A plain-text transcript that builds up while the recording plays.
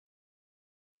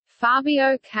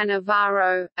Fabio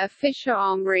Cannavaro,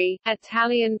 Officiomri,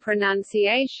 Italian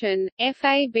pronunciation,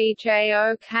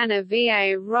 Fabio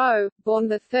Cannavaro,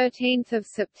 born 13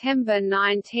 September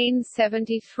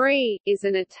 1973, is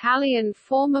an Italian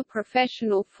former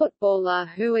professional footballer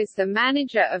who is the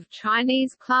manager of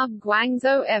Chinese club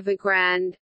Guangzhou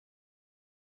Evergrande.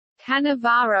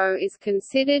 Cannavaro is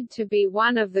considered to be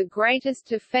one of the greatest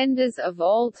defenders of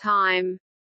all time.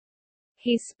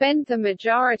 He spent the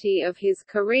majority of his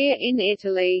career in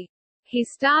Italy. He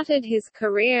started his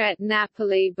career at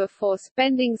Napoli before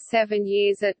spending 7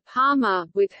 years at Parma,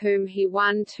 with whom he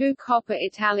won 2 Coppa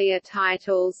Italia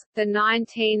titles, the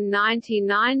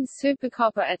 1999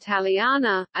 Supercoppa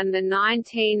Italiana, and the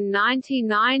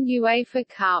 1999 UEFA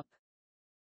Cup.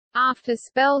 After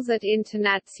spells at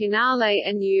Internazionale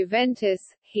and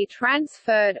Juventus, he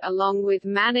transferred, along with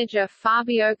manager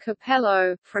Fabio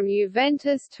Capello, from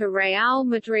Juventus to Real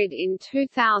Madrid in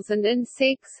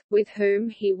 2006, with whom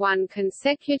he won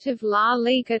consecutive La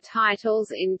Liga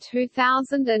titles in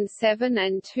 2007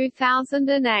 and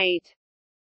 2008.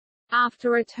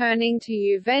 After returning to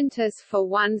Juventus for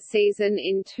 1 season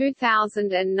in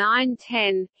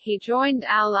 2009-10, he joined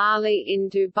Al-Ahli in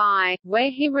Dubai,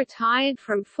 where he retired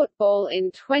from football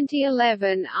in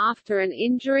 2011 after an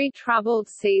injury-troubled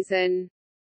season.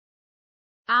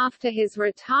 After his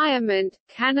retirement,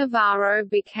 Cannavaro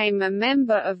became a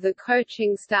member of the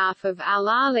coaching staff of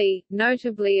Al-Ahli,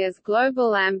 notably as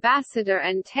global ambassador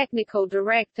and technical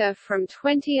director from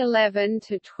 2011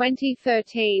 to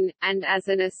 2013, and as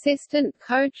an assistant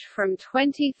coach from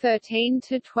 2013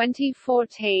 to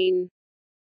 2014.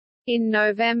 In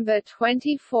November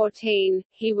 2014,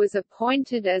 he was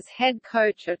appointed as head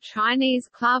coach of Chinese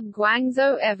club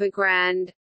Guangzhou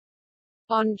Evergrande.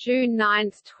 On June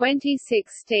 9,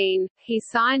 2016, he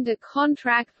signed a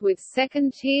contract with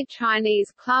second-tier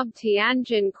Chinese club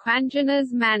Tianjin Quanjian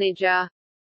as manager.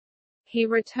 He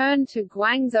returned to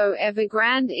Guangzhou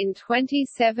Evergrande in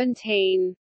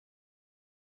 2017.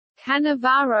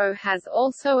 Cannavaro has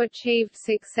also achieved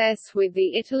success with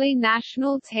the Italy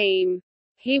national team.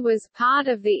 He was part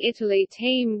of the Italy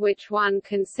team which won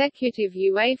consecutive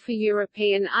UEFA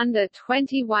European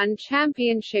Under-21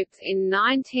 championships in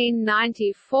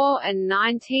 1994 and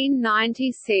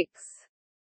 1996.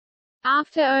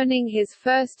 After earning his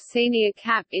first senior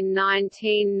cap in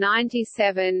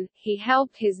 1997, he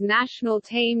helped his national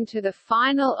team to the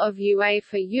final of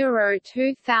UEFA Euro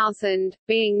 2000,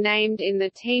 being named in the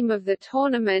team of the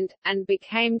tournament, and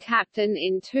became captain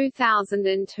in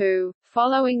 2002,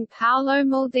 following Paolo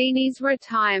Maldini's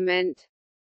retirement.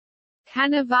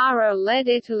 Cannavaro led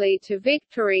Italy to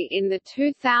victory in the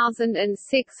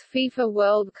 2006 FIFA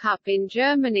World Cup in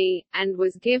Germany, and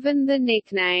was given the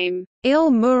nickname,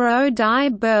 Il Muro di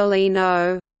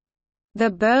Berlino, the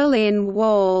Berlin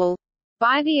Wall,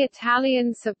 by the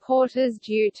Italian supporters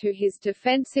due to his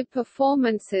defensive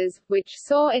performances, which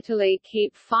saw Italy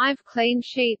keep 5 clean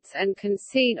sheets and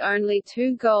concede only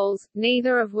 2 goals,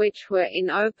 neither of which were in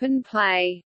open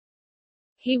play.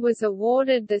 He was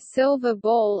awarded the Silver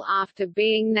Ball after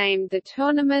being named the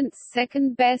tournament's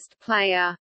second-best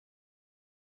player.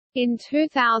 In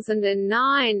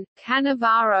 2009,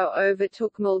 Cannavaro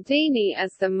overtook Maldini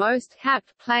as the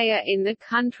most-capped player in the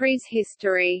country's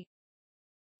history.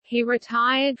 He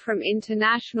retired from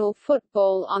international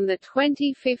football on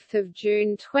 25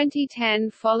 June 2010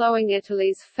 following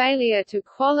Italy's failure to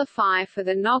qualify for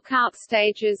the knockout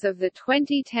stages of the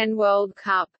 2010 World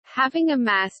Cup, having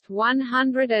amassed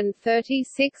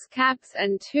 136 caps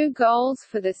and 2 goals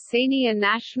for the senior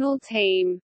national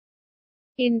team.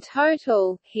 In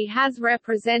total, he has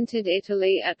represented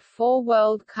Italy at 4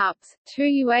 World Cups, 2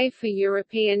 UEFA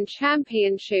European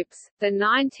Championships, the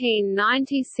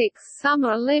 1996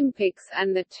 Summer Olympics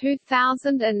and the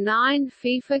 2009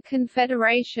 FIFA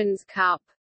Confederations Cup.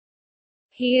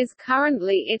 He is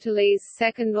currently Italy's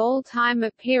second all-time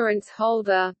appearance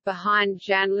holder, behind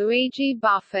Gianluigi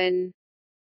Buffon.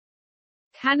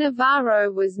 Cannavaro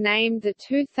was named the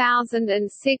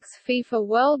 2006 FIFA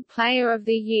World Player of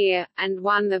the Year, and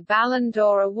won the Ballon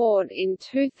d'Or award in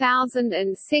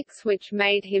 2006, which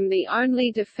made him the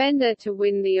only defender to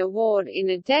win the award in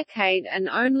a decade and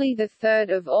only the third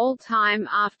of all time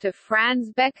after Franz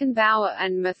Beckenbauer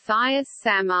and Matthias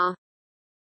Sammer.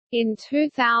 In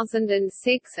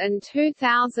 2006 and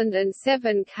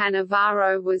 2007,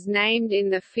 Cannavaro was named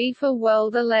in the FIFA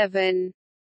World 11.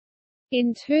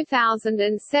 In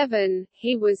 2007,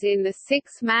 he was in the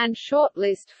 6-man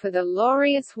shortlist for the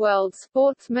Laureus World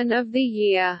Sportsman of the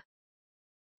Year.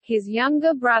 His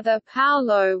younger brother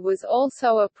Paolo was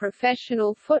also a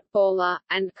professional footballer,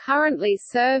 and currently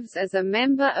serves as a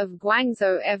member of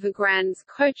Guangzhou Evergrande's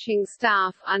coaching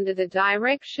staff under the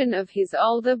direction of his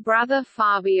older brother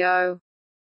Fabio.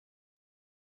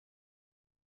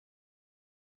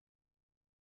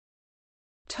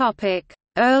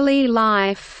 Early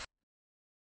life.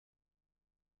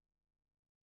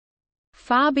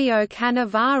 Fabio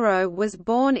Cannavaro was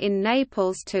born in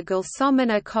Naples to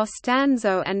Gelsomina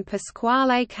Costanzo and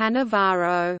Pasquale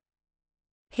Cannavaro.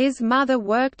 His mother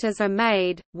worked as a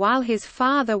maid, while his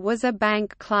father was a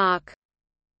bank clerk.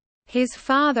 His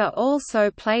father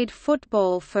also played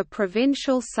football for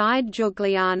provincial side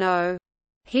Giugliano.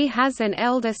 He has an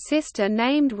elder sister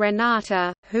named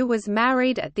Renata, who was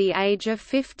married at the age of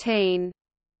 15.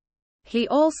 He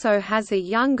also has a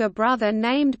younger brother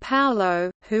named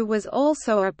Paolo, who was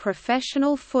also a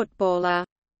professional footballer.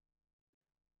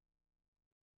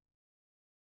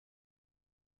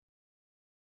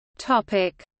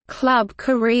 Club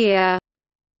career.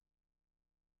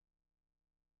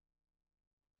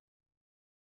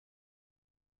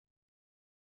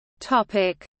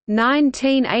 Topic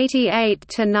 1988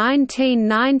 to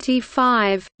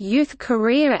 1995 youth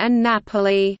career and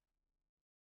Napoli.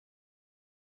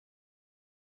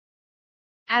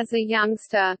 As a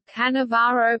youngster,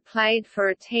 Cannavaro played for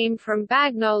a team from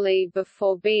Bagnoli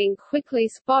before being quickly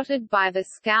spotted by the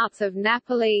scouts of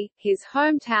Napoli, his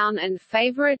hometown and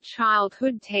favorite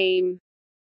childhood team.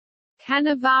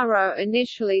 Cannavaro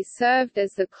initially served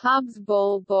as the club's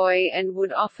ball boy and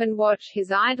would often watch his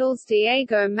idols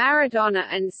Diego Maradona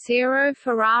and Ciro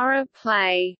Ferrara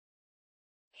play.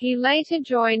 He later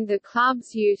joined the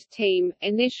club's youth team,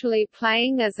 initially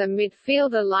playing as a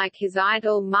midfielder like his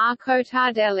idol Marco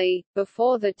Tardelli,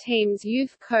 before the team's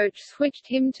youth coach switched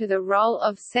him to the role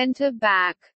of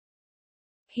centre-back.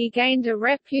 He gained a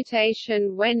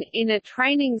reputation when, in a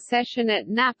training session at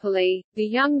Napoli, the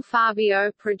young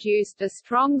Fabio produced a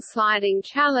strong sliding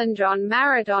challenge on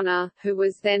Maradona, who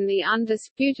was then the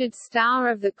undisputed star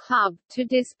of the club, to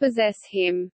dispossess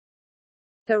him.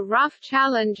 The rough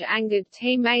challenge angered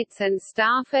teammates and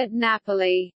staff at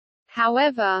Napoli.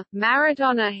 However,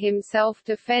 Maradona himself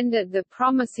defended the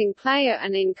promising player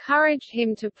and encouraged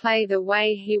him to play the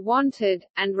way he wanted,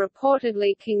 and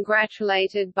reportedly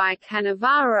congratulated by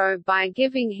Cannavaro by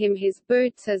giving him his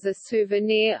boots as a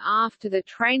souvenir after the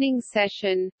training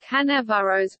session.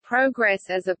 Cannavaro's progress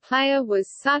as a player was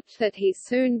such that he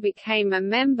soon became a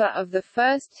member of the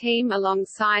first team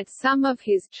alongside some of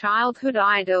his childhood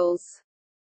idols.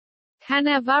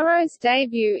 Cannavaro's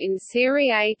debut in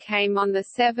Serie A came on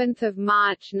 7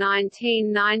 March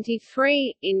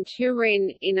 1993, in Turin,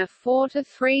 in a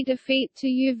 4–3 defeat to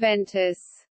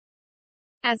Juventus.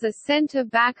 As a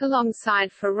centre-back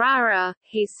alongside Ferrara,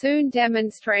 he soon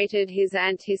demonstrated his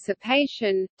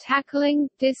anticipation, tackling,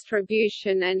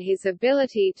 distribution and his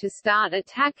ability to start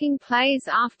attacking plays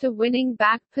after winning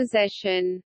back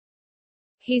possession.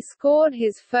 He scored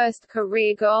his first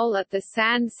career goal at the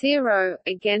San Siro,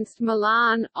 against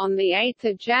Milan, on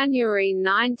 8 January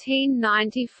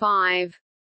 1995.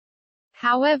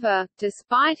 However,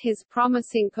 despite his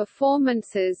promising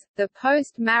performances, the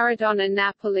post-Maradona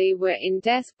Napoli were in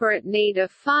desperate need of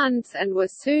funds and were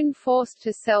soon forced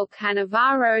to sell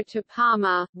Cannavaro to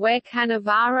Parma, where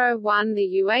Cannavaro won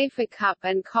the UEFA Cup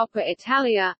and Coppa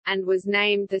Italia, and was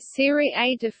named the Serie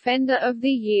A Defender of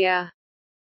the Year.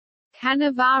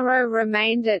 Cannavaro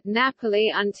remained at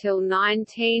Napoli until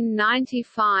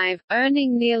 1995,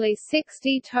 earning nearly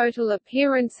 60 total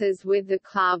appearances with the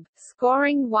club,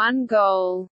 scoring 1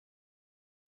 goal.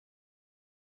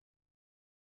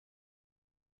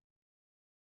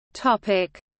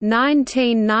 Topic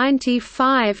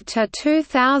 1995 to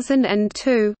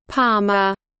 2002,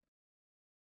 Parma.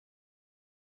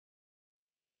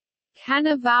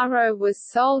 Cannavaro was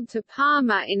sold to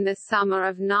Parma in the summer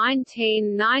of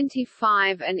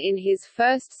 1995 and in his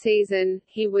first season,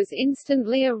 he was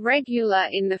instantly a regular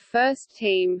in the first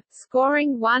team,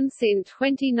 scoring once in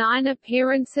 29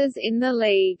 appearances in the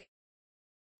league.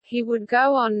 He would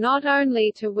go on not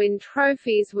only to win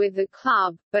trophies with the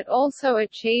club, but also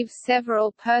achieve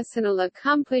several personal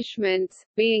accomplishments,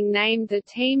 being named the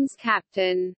team's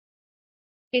captain.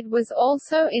 It was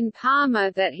also in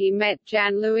Parma that he met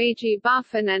Gianluigi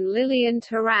Buffon and Lilian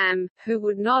Thuram, who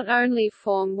would not only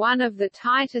form one of the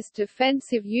tightest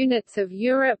defensive units of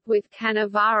Europe with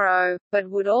Cannavaro, but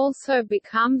would also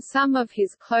become some of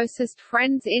his closest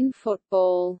friends in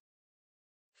football.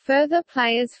 Further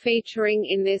players featuring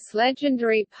in this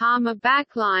legendary Parma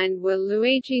backline were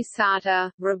Luigi Sata,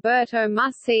 Roberto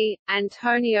Mussi,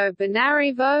 Antonio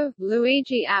Bonarivo,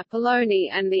 Luigi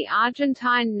Apolloni and the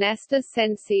Argentine Nestor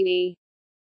Sensini.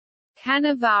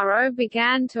 Cannavaro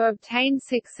began to obtain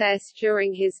success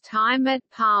during his time at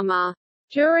Parma.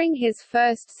 During his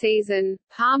first season,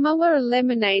 Parma were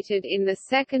eliminated in the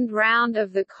second round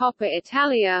of the Coppa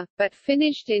Italia, but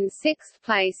finished in sixth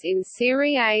place in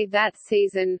Serie A that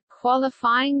season,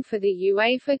 qualifying for the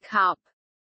UEFA Cup.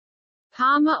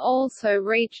 Parma also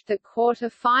reached the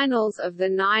quarter-finals of the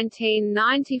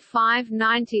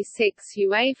 1995–96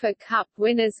 UEFA Cup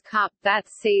Winners' Cup that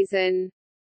season.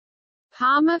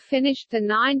 Parma finished the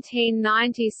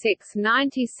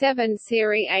 1996–97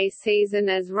 Serie A season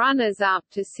as runners-up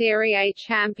to Serie A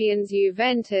champions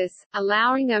Juventus,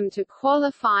 allowing them to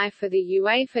qualify for the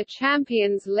UEFA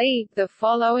Champions League the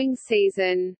following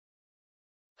season.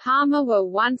 Parma were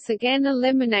once again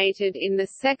eliminated in the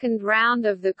second round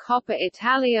of the Coppa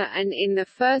Italia and in the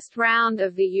first round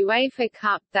of the UEFA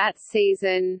Cup that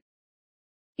season.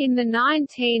 In the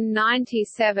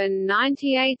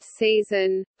 1997–98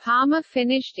 season, Parma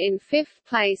finished in fifth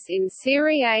place in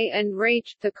Serie A and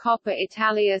reached the Coppa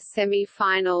Italia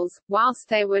semi-finals, whilst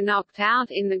they were knocked out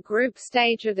in the group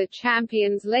stage of the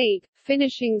Champions League,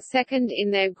 finishing second in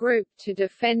their group to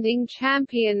defending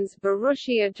champions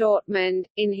Borussia Dortmund.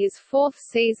 In his fourth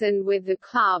season with the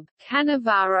club,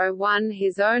 Cannavaro won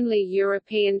his only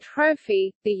European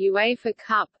trophy, the UEFA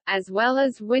Cup, as well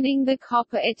as winning the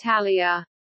Coppa Italia.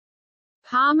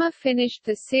 Parma finished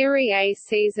the Serie A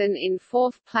season in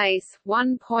fourth place,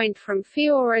 1 point from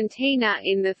Fiorentina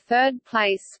in the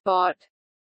third-place spot.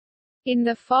 In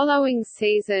the following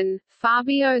season,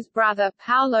 Fabio's brother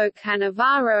Paolo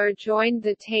Cannavaro joined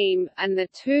the team, and the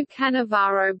two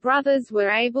Cannavaro brothers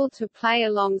were able to play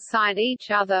alongside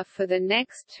each other for the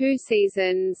next 2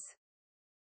 seasons.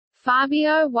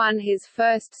 Fabio won his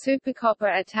first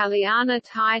Supercoppa Italiana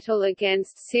title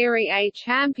against Serie A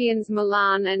champions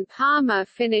Milan, and Parma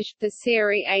finished the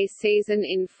Serie A season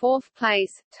in fourth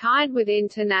place, tied with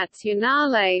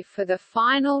Internazionale for the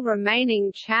final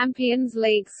remaining Champions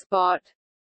League spot.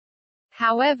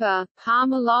 However,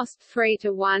 Parma lost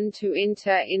 3–1 to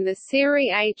Inter in the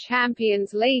Serie A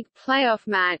Champions League playoff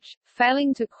match,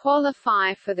 failing to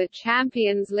qualify for the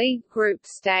Champions League group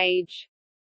stage.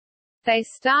 They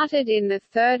started in the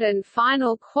third and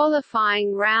final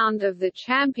qualifying round of the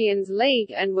Champions League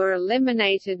and were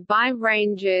eliminated by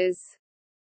Rangers.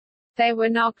 They were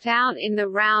knocked out in the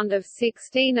round of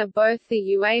 16 of both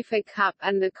the UEFA Cup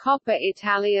and the Coppa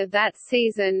Italia that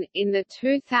season. In the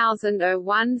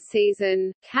 2001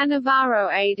 season, Cannavaro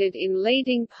aided in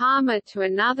leading Parma to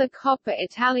another Coppa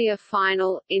Italia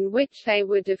final, in which they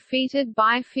were defeated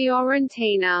by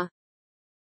Fiorentina.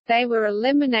 They were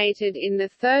eliminated in the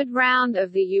third round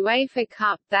of the UEFA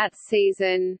Cup that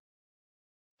season.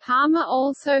 Parma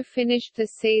also finished the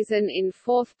season in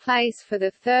fourth place for the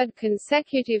third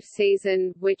consecutive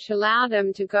season, which allowed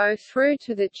them to go through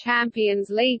to the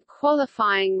Champions League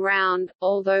qualifying round,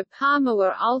 although Parma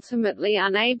were ultimately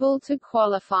unable to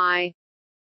qualify.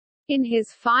 In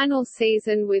his final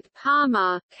season with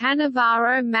Parma,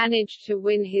 Cannavaro managed to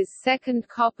win his second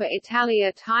Coppa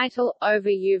Italia title, over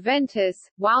Juventus,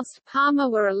 whilst Parma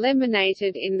were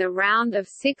eliminated in the round of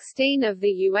 16 of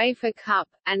the UEFA Cup,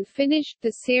 and finished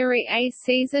the Serie A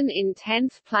season in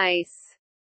 10th place.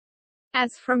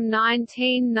 As from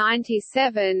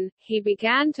 1997, he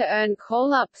began to earn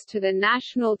call-ups to the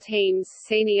national team's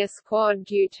senior squad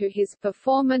due to his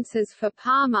performances for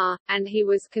Parma, and he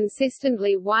was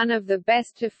consistently one of the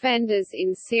best defenders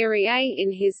in Serie A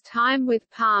in his time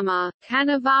with Parma.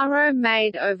 Cannavaro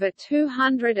made over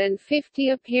 250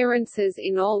 appearances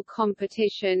in all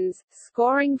competitions,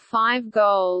 scoring 5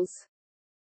 goals.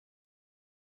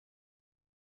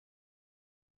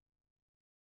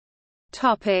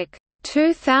 Topic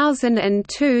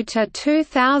 2002 to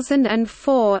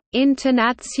 2004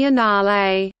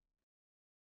 Internazionale.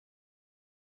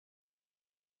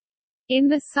 In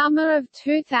the summer of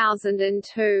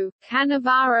 2002,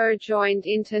 Cannavaro joined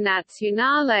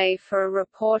Internazionale for a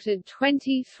reported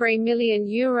 €23 million,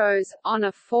 on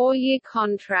a 4-year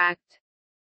contract.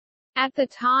 At the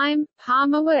time,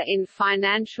 Parma were in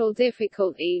financial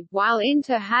difficulty, while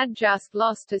Inter had just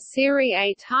lost a Serie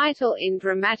A title in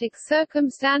dramatic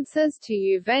circumstances to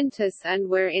Juventus and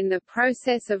were in the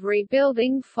process of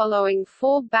rebuilding following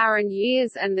 4 barren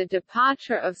years and the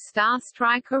departure of star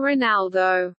striker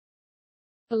Ronaldo.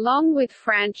 Along with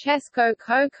Francesco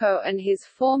Coco and his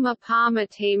former Parma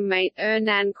teammate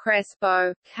Hernan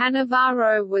Crespo,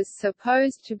 Cannavaro was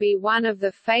supposed to be one of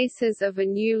the faces of a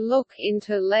new look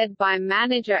Inter led by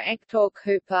manager Hector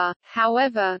Cooper.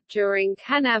 However, during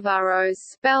Cannavaro's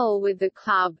spell with the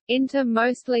club, Inter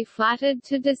mostly flattered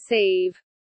to deceive.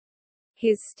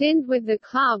 His stint with the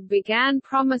club began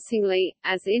promisingly,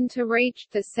 as Inter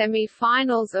reached the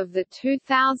semi-finals of the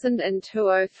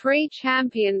 2002-03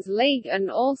 Champions League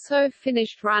and also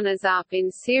finished runners-up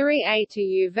in Serie A to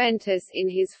Juventus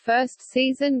in his first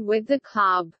season with the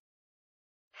club.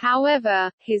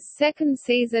 However, his second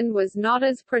season was not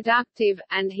as productive,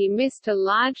 and he missed a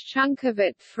large chunk of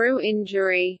it through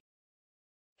injury.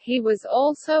 He was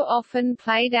also often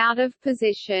played out of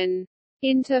position.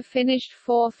 Inter finished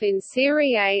fourth in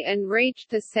Serie A and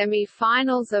reached the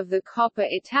semi-finals of the Coppa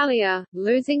Italia,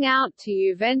 losing out to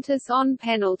Juventus on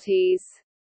penalties.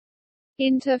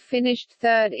 Inter finished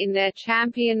third in their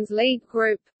Champions League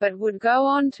group, but would go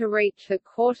on to reach the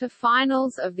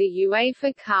quarter-finals of the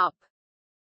UEFA Cup.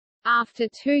 After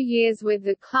 2 years with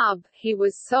the club, he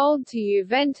was sold to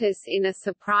Juventus in a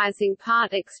surprising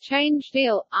part exchange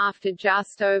deal, after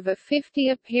just over 50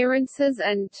 appearances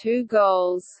and 2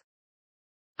 goals.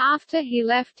 After he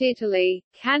left Italy,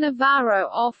 Cannavaro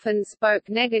often spoke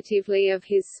negatively of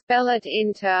his spell at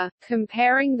Inter,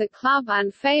 comparing the club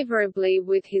unfavorably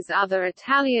with his other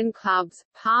Italian clubs,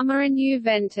 Parma and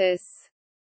Juventus.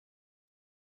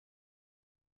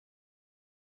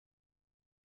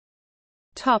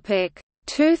 Topic: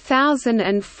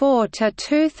 2004 to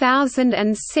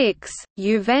 2006,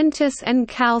 Juventus and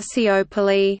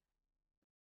Calciopoli.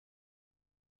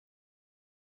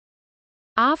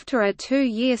 After a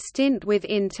 2-year stint with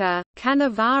Inter,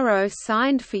 Cannavaro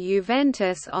signed for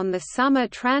Juventus on the summer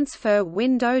transfer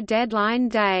window deadline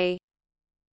day.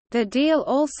 The deal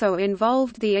also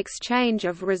involved the exchange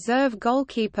of reserve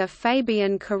goalkeeper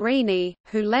Fabian Carini,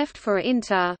 who left for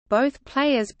Inter, both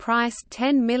players priced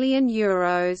 €10 million.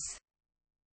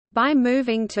 By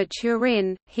moving to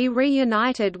Turin, he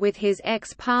reunited with his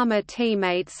ex-Parma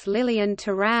teammates Lilian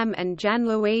Thuram and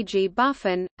Gianluigi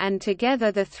Buffon, and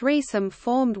together the threesome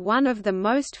formed one of the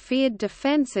most feared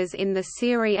defences in the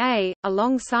Serie A,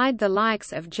 alongside the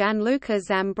likes of Gianluca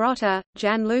Zambrotta,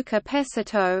 Gianluca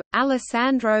Pesotto,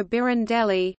 Alessandro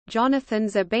Birondelli, Jonathan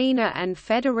Zabina and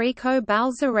Federico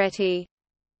Balzaretti.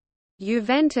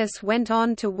 Juventus went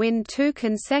on to win 2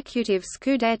 consecutive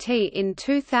Scudetti in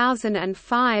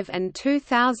 2005 and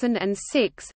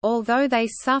 2006, although they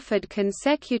suffered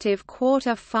consecutive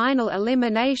quarter-final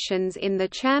eliminations in the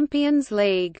Champions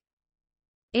League.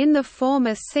 In the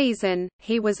former season,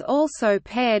 he was also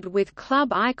paired with club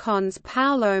icons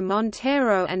Paolo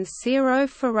Montero and Ciro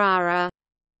Ferrara.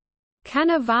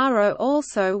 Cannavaro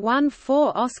also won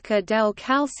 4 Oscar del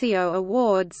Calcio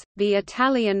awards, the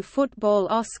Italian football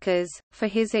Oscars, for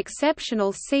his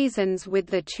exceptional seasons with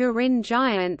the Turin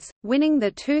Giants, winning the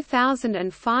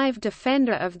 2005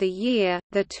 Defender of the Year,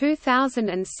 the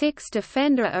 2006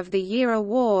 Defender of the Year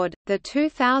award, the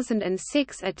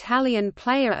 2006 Italian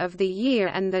Player of the Year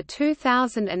and the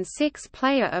 2006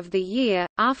 Player of the Year.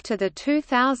 After the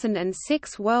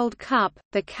 2006 World Cup,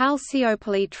 the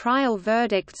Calciopoli trial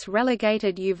verdicts relegated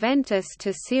Juventus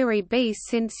to Serie B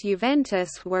since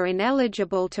Juventus were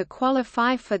ineligible to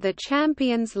qualify for the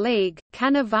Champions League.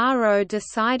 Cannavaro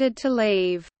decided to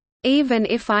leave. "Even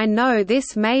if I know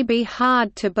this may be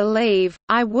hard to believe,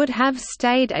 I would have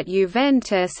stayed at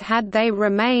Juventus had they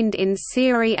remained in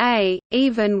Serie A,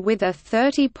 even with a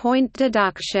 30-point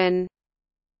deduction."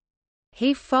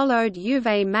 He followed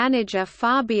Juve manager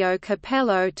Fabio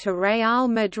Capello to Real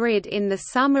Madrid in the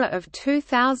summer of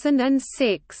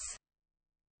 2006.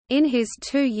 In his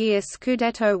 2-year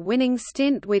Scudetto-winning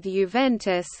stint with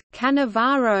Juventus,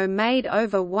 Cannavaro made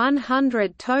over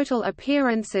 100 total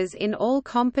appearances in all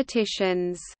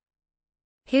competitions.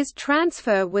 His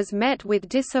transfer was met with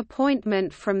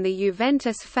disappointment from the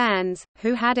Juventus fans,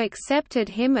 who had accepted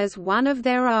him as one of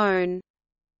their own.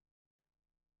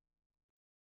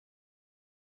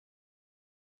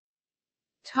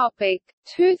 Topic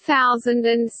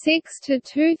 2006 to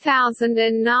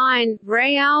 2009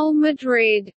 Real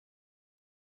Madrid.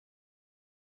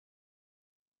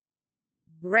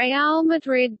 Real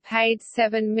Madrid paid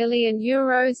 €7 million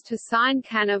to sign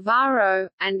Cannavaro,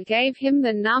 and gave him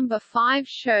the number 5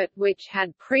 shirt which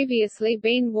had previously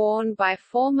been worn by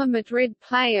former Madrid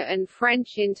player and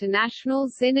French international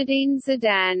Zinedine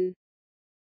Zidane.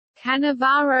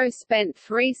 Cannavaro spent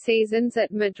 3 seasons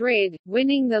at Madrid,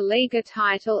 winning the Liga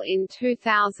title in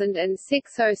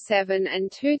 2006–07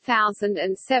 and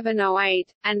 2007–08,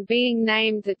 and being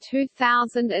named the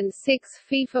 2006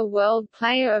 FIFA World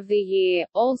Player of the Year,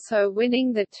 also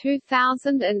winning the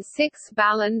 2006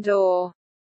 Ballon d'Or.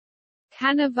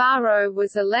 Cannavaro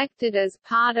was elected as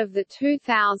part of the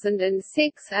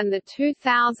 2006 and the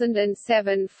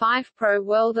 2007 FIFPro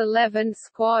World 11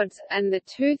 squads, and the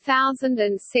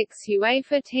 2006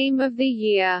 UEFA Team of the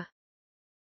Year.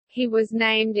 He was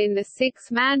named in the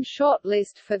 6-man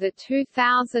shortlist for the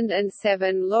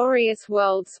 2007 Laureus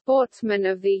World Sportsman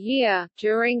of the Year.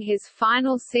 During his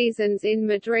final seasons in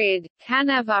Madrid,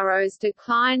 Cannavaro's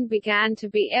decline began to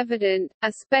be evident,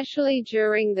 especially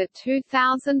during the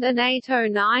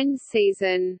 2008–09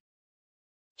 season.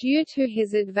 Due to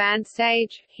his advanced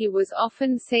age, he was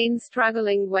often seen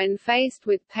struggling when faced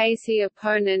with pacey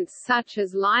opponents such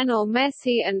as Lionel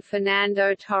Messi and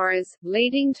Fernando Torres,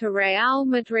 leading to Real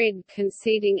Madrid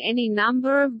conceding any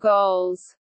number of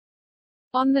goals.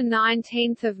 On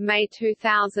 19 May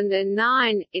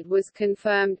 2009, it was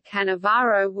confirmed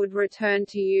Cannavaro would return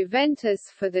to Juventus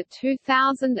for the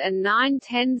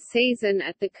 2009–10 season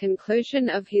at the conclusion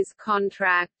of his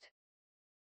contract.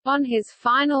 On his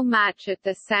final match at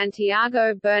the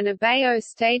Santiago Bernabéu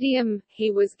Stadium,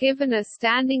 he was given a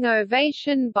standing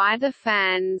ovation by the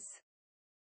fans.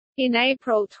 In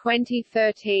April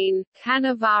 2013,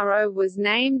 Cannavaro was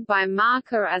named by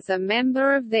Marca as a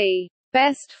member of the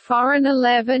Best Foreign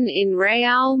 11 in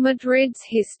Real Madrid's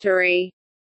history.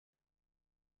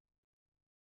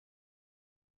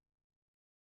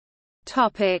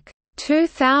 Topic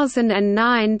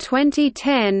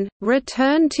 2009–2010,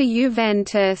 return to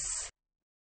Juventus.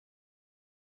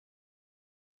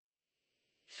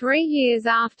 3 years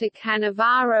after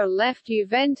Cannavaro left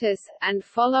Juventus, and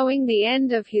following the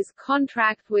end of his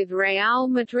contract with Real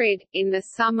Madrid, in the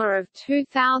summer of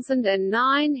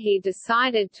 2009 he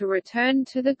decided to return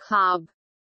to the club.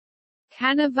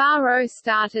 Cannavaro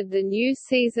started the new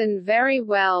season very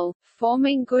well,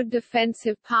 forming good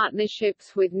defensive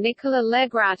partnerships with Nicola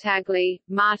Legratagli,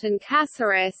 Martin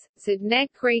Cáceres, Zdeněk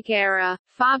Grigera,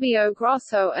 Fabio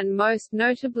Grosso and most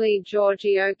notably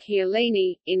Giorgio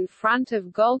Chiellini, in front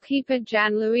of goalkeeper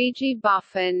Gianluigi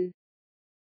Buffon.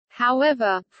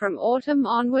 However, from autumn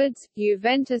onwards,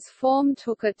 Juventus' form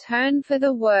took a turn for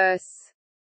the worse.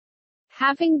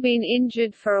 Having been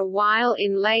injured for a while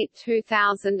in late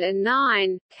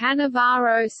 2009,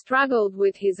 Cannavaro struggled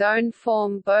with his own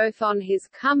form both on his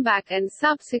comeback and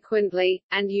subsequently,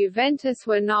 and Juventus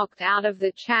were knocked out of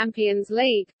the Champions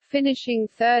League, finishing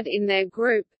third in their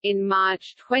group. In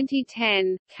March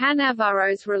 2010,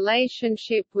 Cannavaro's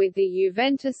relationship with the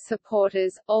Juventus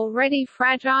supporters, already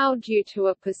fragile due to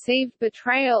a perceived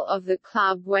betrayal of the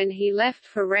club when he left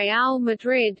for Real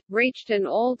Madrid, reached an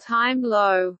all-time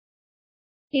low.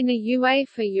 In a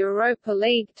UEFA Europa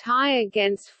League tie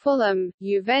against Fulham,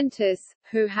 Juventus,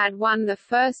 who had won the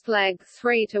first leg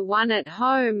 3–1 at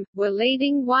home, were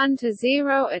leading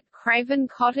 1–0 at Craven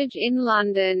Cottage in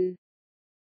London.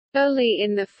 Early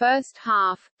in the first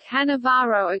half,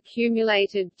 Cannavaro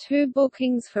accumulated 2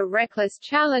 bookings for reckless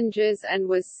challenges and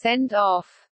was sent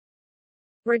off.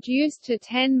 Reduced to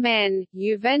 10 men,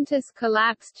 Juventus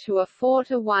collapsed to a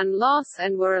 4–1 loss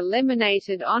and were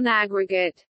eliminated on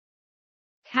aggregate.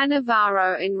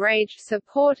 Cannavaro enraged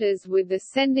supporters with the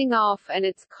sending off and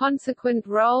its consequent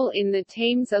role in the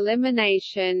team's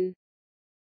elimination.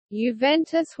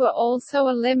 Juventus were also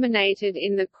eliminated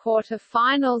in the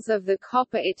quarter-finals of the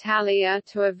Coppa Italia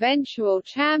to eventual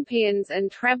champions and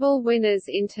treble winners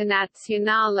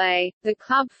Internazionale. The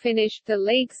club finished the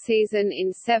league season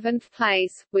in 7th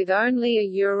place, with only a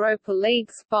Europa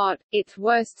League spot, its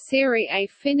worst Serie A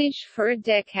finish for a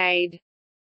decade.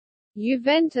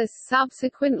 Juventus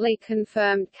subsequently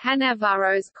confirmed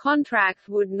Cannavaro's contract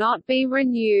would not be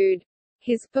renewed.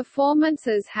 His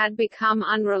performances had become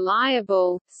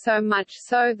unreliable, so much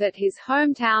so that his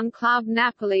hometown club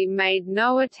Napoli made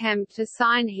no attempt to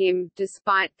sign him,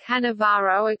 despite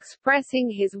Cannavaro expressing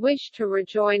his wish to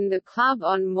rejoin the club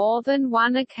on more than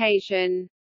one occasion.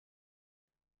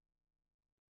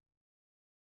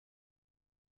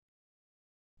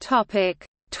 Topic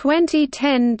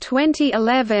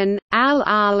 2010–2011,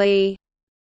 Al-Ahli.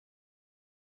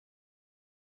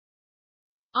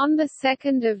 On 2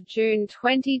 June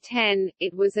 2010,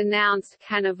 it was announced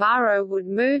Cannavaro would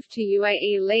move to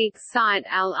UAE League side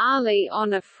Al-Ahli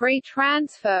on a free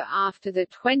transfer after the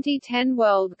 2010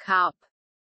 World Cup.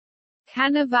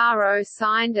 Cannavaro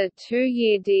signed a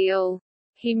 2-year deal.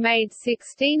 He made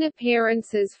 16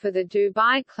 appearances for the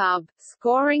Dubai club,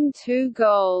 scoring 2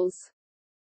 goals.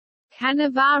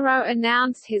 Cannavaro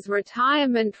announced his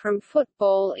retirement from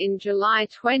football in July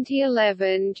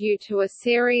 2011 due to a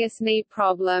serious knee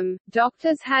problem.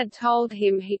 Doctors had told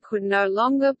him he could no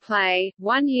longer play.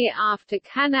 1 year after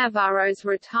Cannavaro's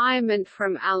retirement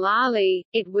from Al-Ahli,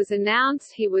 it was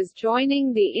announced he was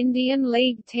joining the Indian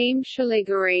League team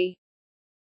Siliguri.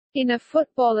 In a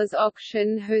footballers'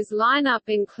 auction whose lineup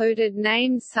included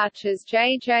names such as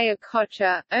J.J.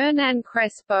 Okocha, Hernan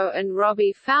Crespo and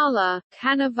Robbie Fowler,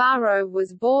 Cannavaro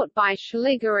was bought by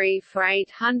Siliguri for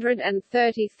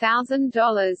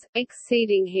 $830,000,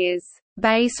 exceeding his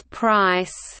base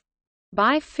price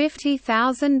by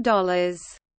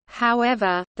 $50,000.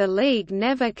 However, the league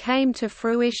never came to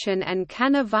fruition and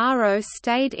Cannavaro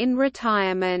stayed in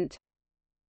retirement.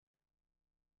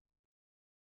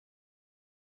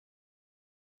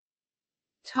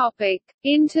 Topic: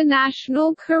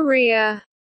 International career.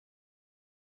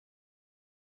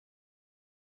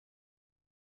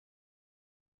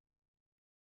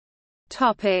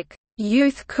 Topic: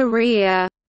 Youth career.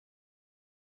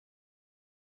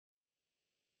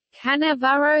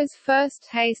 Cannavaro's first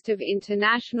taste of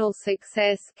international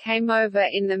success came over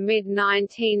in the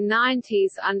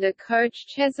mid-1990s under coach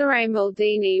Cesare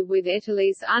Maldini with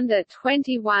Italy's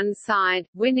under-21 side,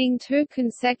 winning 2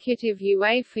 consecutive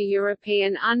UEFA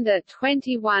European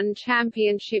under-21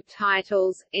 championship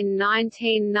titles, in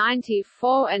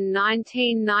 1994 and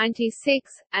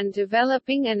 1996, and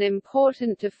developing an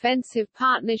important defensive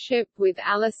partnership with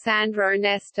Alessandro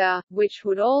Nesta, which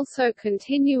would also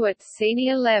continue at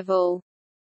senior level.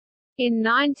 In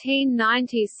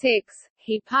 1996,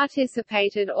 he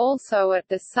participated also at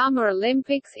the Summer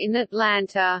Olympics in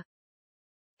Atlanta.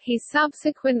 He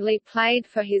subsequently played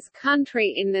for his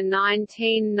country in the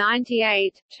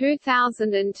 1998,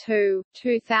 2002,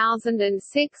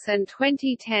 2006 and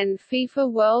 2010 FIFA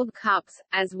World Cups,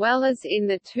 as well as in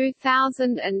the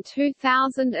 2000 and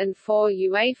 2004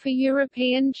 UEFA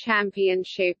European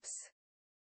Championships.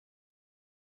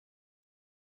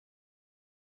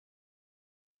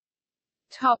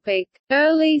 Topic: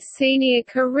 Early senior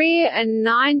career and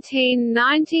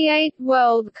 1998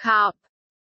 World Cup.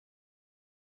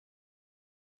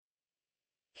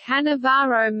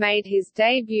 Cannavaro made his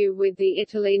debut with the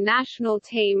Italy national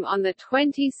team on the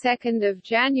 22nd of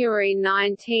January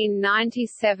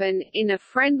 1997 in a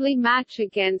friendly match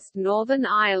against Northern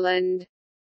Ireland.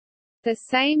 The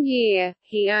same year,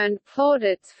 he earned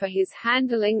plaudits for his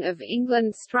handling of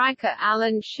England striker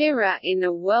Alan Shearer in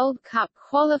a World Cup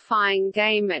qualifying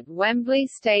game at Wembley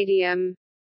Stadium.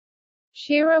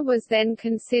 Shearer was then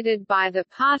considered by the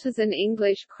partisan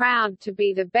English crowd to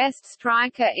be the best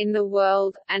striker in the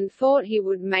world, and thought he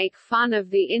would make fun of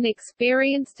the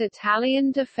inexperienced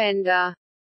Italian defender.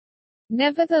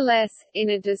 Nevertheless, in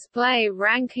a display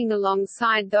ranking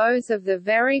alongside those of the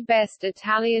very best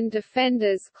Italian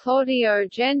defenders Claudio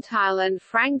Gentile and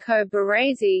Franco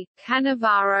Baresi,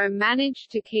 Cannavaro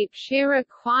managed to keep Shearer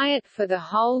quiet for the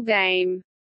whole game.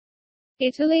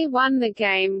 Italy won the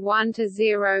game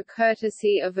 1-0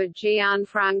 courtesy of a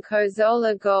Gianfranco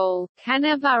Zola goal.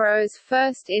 Cannavaro's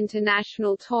first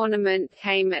international tournament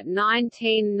came at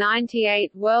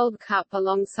 1998 World Cup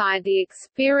alongside the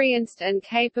experienced and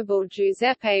capable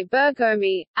Giuseppe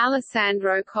Bergomi,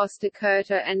 Alessandro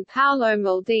Costacurta and Paolo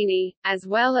Maldini, as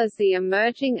well as the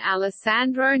emerging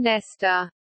Alessandro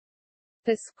Nesta.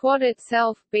 The squad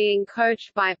itself being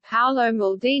coached by Paolo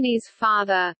Maldini's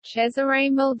father,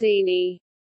 Cesare Maldini.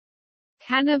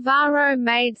 Cannavaro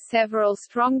made several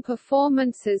strong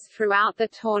performances throughout the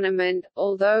tournament,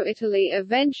 although Italy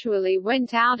eventually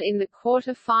went out in the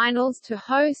quarter-finals to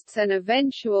hosts and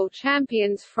eventual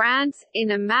champions France,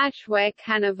 in a match where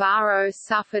Cannavaro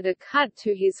suffered a cut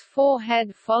to his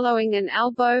forehead following an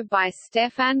elbow by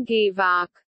Stefan Givak.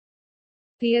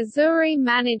 The Azzurri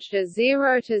managed a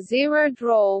 0-0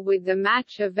 draw, with the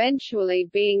match eventually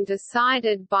being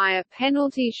decided by a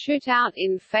penalty shootout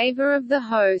in favor of the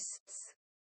hosts.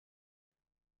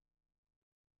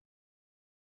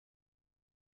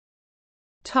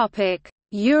 Topic: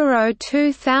 Euro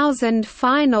 2000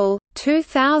 final,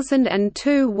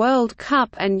 2002 World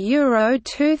Cup and Euro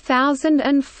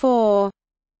 2004.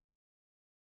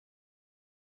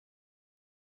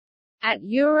 At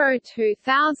Euro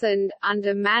 2000,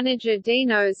 under manager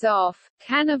Dino Zoff,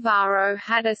 Cannavaro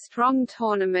had a strong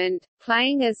tournament,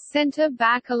 playing as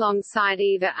centre-back alongside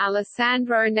either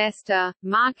Alessandro Nesta,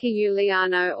 Marco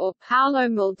Giuliano or Paolo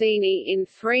Maldini in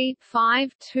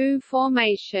 3-5-2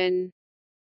 formation.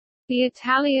 The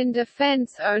Italian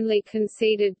defence only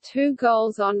conceded 2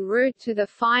 goals en route to the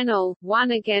final,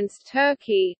 one against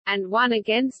Turkey, and one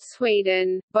against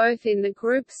Sweden, both in the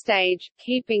group stage,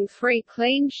 keeping 3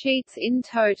 clean sheets in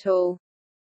total.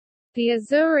 The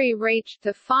Azzurri reached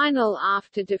the final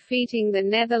after defeating the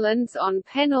Netherlands on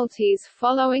penalties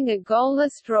following a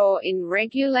goalless draw in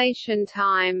regulation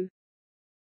time.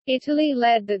 Italy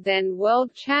led the then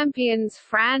world champions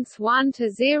France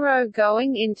 1-0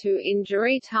 going into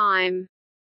injury time.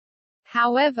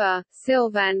 However,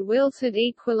 Sylvain Wiltord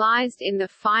equalized in the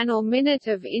final minute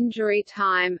of injury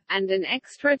time, and an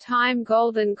extra-time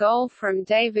golden goal from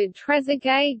David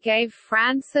Trezeguet gave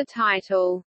France the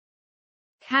title.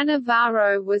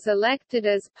 Cannavaro was elected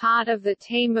as part of the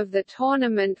team of the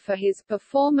tournament for his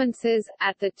performances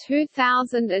at the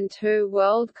 2002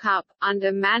 World Cup.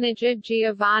 Under manager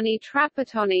Giovanni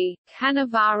Trapattoni,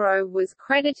 Cannavaro was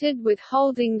credited with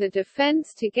holding the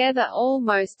defence together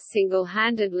almost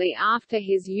single-handedly after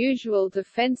his usual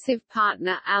defensive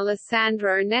partner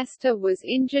Alessandro Nesta was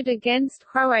injured against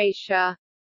Croatia.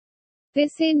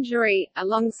 This injury,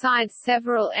 alongside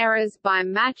several errors by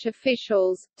match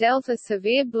officials, dealt a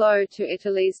severe blow to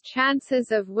Italy's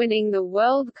chances of winning the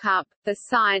World Cup, the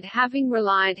side having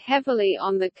relied heavily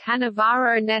on the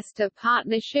Cannavaro-Nesta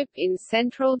partnership in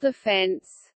central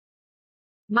defence.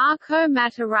 Marco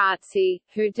Materazzi,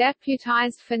 who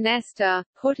deputized for Nesta,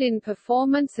 put in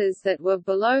performances that were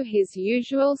below his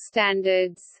usual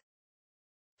standards.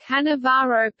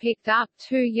 Cannavaro picked up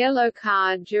 2 yellow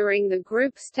cards during the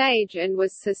group stage and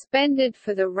was suspended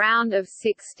for the round of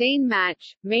 16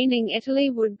 match, meaning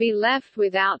Italy would be left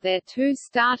without their 2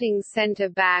 starting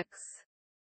centre-backs.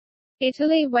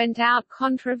 Italy went out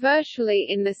controversially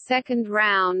in the second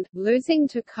round, losing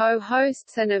to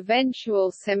co-hosts and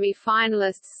eventual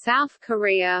semi-finalists South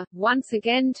Korea, once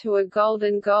again to a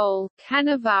golden goal.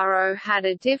 Cannavaro had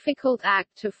a difficult act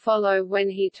to follow when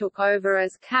he took over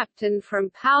as captain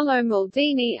from Paolo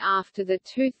Maldini after the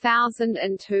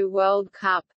 2002 World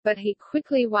Cup, but he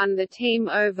quickly won the team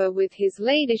over with his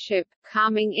leadership,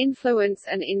 calming influence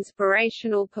and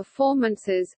inspirational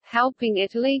performances, helping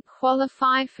Italy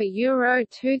qualify for Euro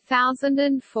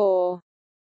 2004.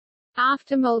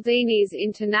 After Maldini's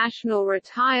international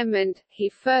retirement, he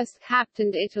first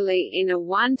captained Italy in a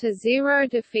 1-0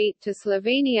 defeat to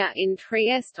Slovenia in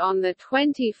Trieste on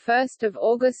 21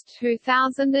 August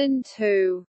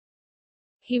 2002.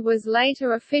 He was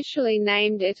later officially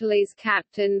named Italy's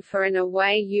captain for an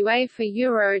away UEFA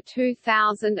Euro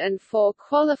 2004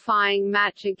 qualifying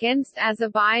match against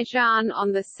Azerbaijan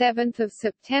on 7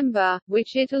 September,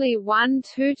 which Italy won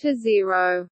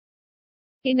 2-0.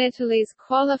 In Italy's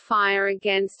qualifier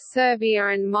against Serbia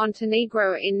and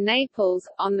Montenegro in Naples,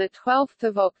 on 12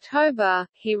 October,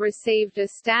 he received a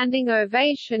standing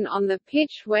ovation on the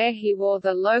pitch where he wore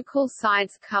the local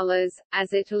side's colours.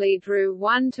 As Italy drew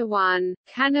 1-1,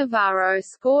 Cannavaro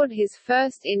scored his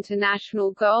first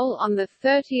international goal on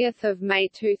 30 May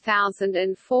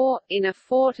 2004, in a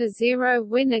 4-0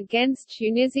 win against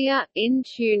Tunisia, in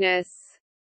Tunis.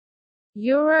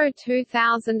 Euro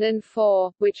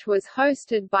 2004, which was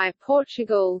hosted by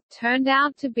Portugal, turned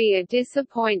out to be a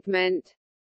disappointment.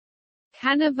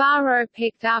 Cannavaro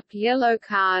picked up yellow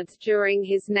cards during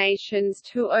his nation's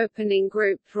 2 opening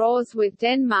group draws with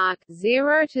Denmark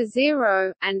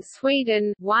 0-0 and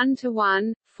Sweden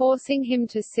 1-1, forcing him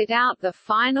to sit out the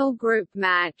final group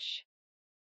match.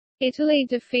 Italy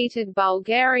defeated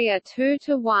Bulgaria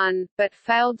 2-1, but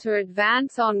failed to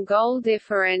advance on goal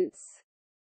difference.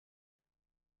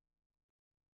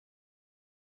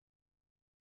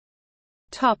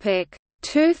 Topic: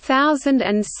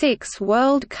 2006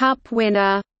 World Cup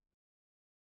winner.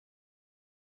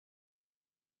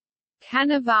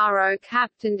 Cannavaro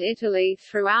captained Italy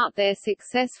throughout their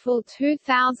successful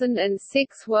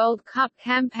 2006 World Cup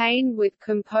campaign with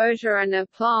composure and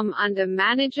aplomb under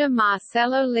manager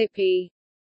Marcello Lippi.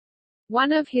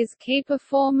 One of his key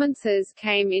performances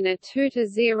came in a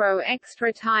 2-0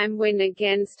 extra-time win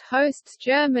against hosts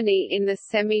Germany in the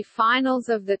semi-finals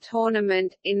of the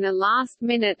tournament, in the last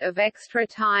minute of extra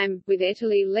time, with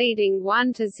Italy leading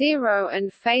 1-0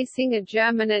 and facing a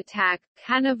German attack.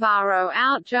 Cannavaro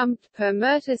outjumped Per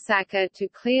Mertesacker to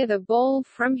clear the ball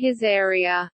from his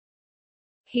area.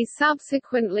 He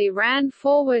subsequently ran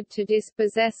forward to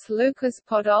dispossess Lucas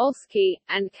Podolski,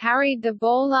 and carried the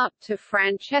ball up to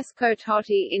Francesco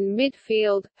Totti in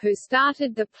midfield, who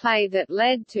started the play that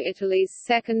led to Italy's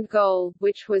second goal,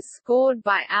 which was scored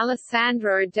by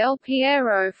Alessandro Del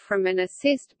Piero from an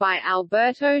assist by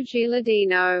Alberto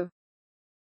Gilardino.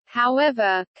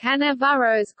 However,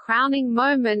 Cannavaro's crowning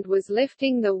moment was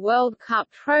lifting the World Cup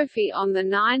trophy on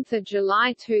 9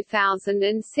 July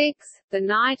 2006, the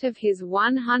night of his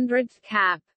 100th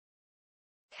cap.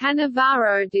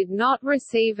 Cannavaro did not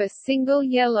receive a single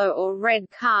yellow or red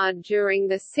card during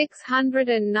the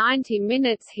 690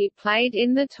 minutes he played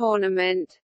in the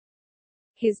tournament.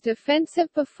 His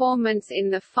defensive performance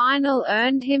in the final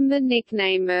earned him the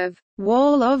nickname of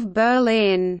Wall of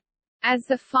Berlin. As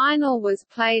the final was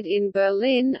played in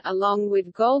Berlin, along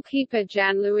with goalkeeper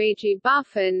Gianluigi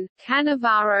Buffon,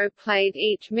 Cannavaro played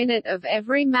each minute of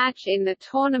every match in the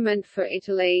tournament for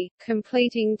Italy,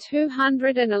 completing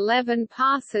 211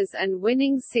 passes and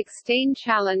winning 16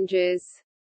 challenges.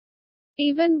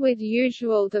 Even with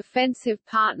usual defensive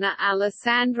partner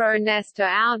Alessandro Nesta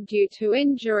out due to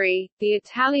injury, the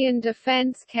Italian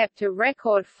defence kept a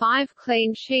record 5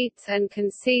 clean sheets and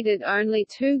conceded only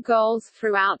 2 goals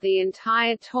throughout the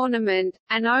entire tournament,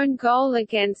 an own goal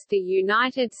against the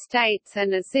United States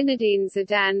and a Zinedine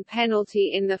Zidane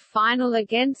penalty in the final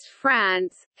against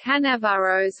France.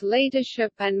 Cannavaro's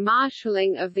leadership and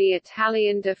marshalling of the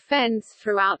Italian defence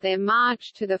throughout their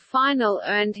march to the final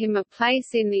earned him a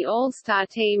place in the All-Star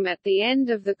team at the end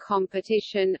of the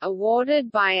competition,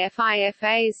 awarded by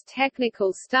FIFA's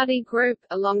Technical Study Group,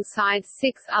 alongside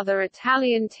 6 other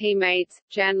Italian teammates,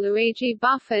 Gianluigi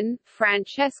Buffon,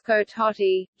 Francesco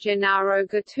Totti, Gennaro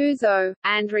Gattuso,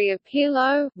 Andrea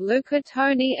Pirlo, Luca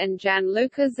Toni and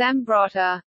Gianluca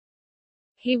Zambrotta.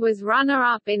 He was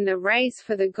runner-up in the race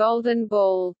for the Golden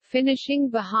Ball, finishing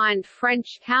behind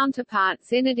French counterpart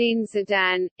Zinedine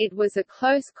Zidane. It was a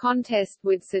close contest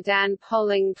with Zidane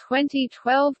polling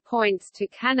 12 points to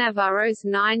Cannavaro's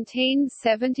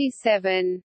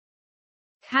 1977.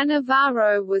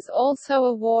 Cannavaro was also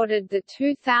awarded the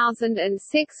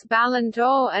 2006 Ballon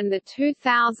d'Or and the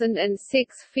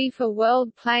 2006 FIFA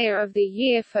World Player of the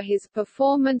Year for his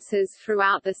performances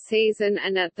throughout the season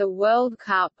and at the World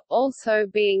Cup, also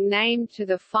being named to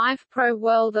the FIFPro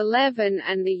World 11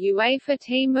 and the UEFA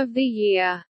Team of the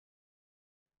Year.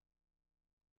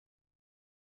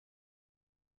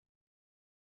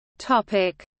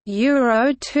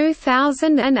 Euro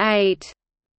 2008.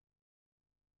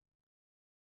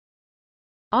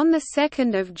 On 2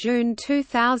 June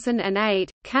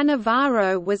 2008,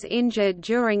 Cannavaro was injured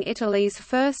during Italy's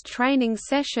first training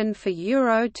session for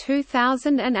Euro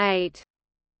 2008.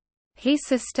 He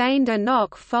sustained a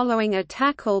knock following a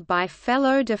tackle by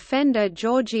fellow defender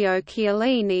Giorgio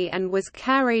Chiellini and was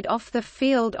carried off the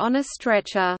field on a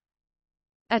stretcher.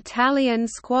 Italian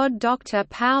squad doctor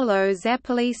Paolo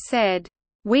Zeppoli said,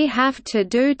 "We have to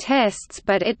do tests,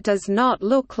 but it does not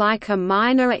look like a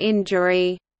minor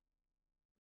injury."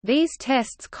 These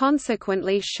tests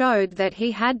consequently showed that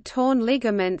he had torn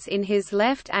ligaments in his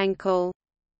left ankle.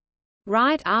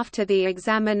 Right after the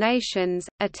examinations,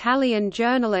 Italian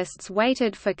journalists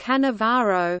waited for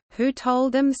Cannavaro, who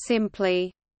told them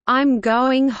simply, "I'm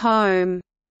going home,"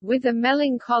 with a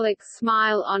melancholic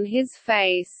smile on his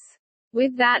face.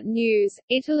 With that news,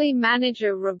 Italy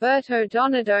manager Roberto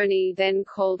Donadoni then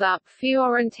called up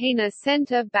Fiorentina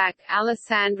centre-back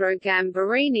Alessandro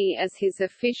Gambarini as his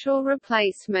official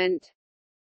replacement.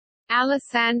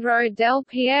 Alessandro Del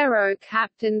Piero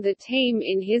captained the team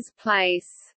in his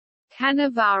place.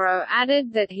 Cannavaro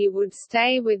added that he would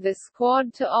stay with the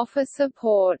squad to offer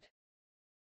support.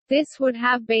 This would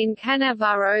have been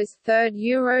Cannavaro's third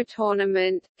Euro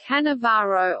tournament.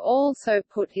 Cannavaro also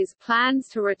put his plans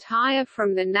to retire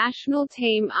from the national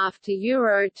team after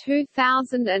Euro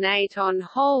 2008 on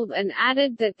hold and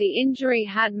added that the injury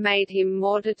had made him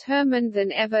more determined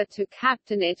than ever to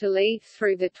captain Italy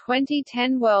through the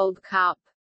 2010 World Cup.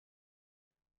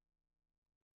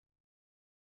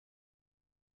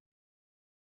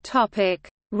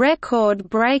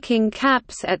 Record-breaking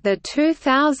caps at the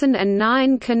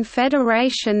 2009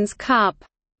 Confederations Cup.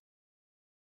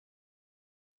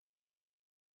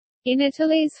 In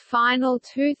Italy's final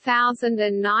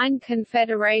 2009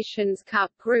 Confederations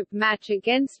Cup group match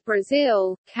against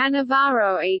Brazil,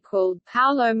 Cannavaro equaled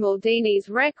Paolo Maldini's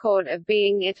record of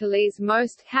being Italy's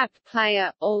most capped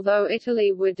player, although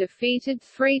Italy were defeated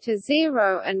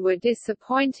 3-0 and were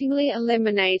disappointingly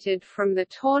eliminated from the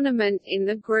tournament in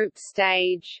the group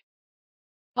stage.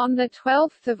 On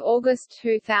 12 August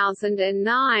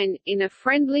 2009, in a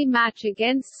friendly match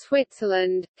against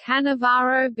Switzerland,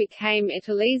 Cannavaro became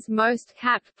Italy's most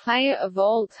capped player of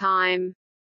all time.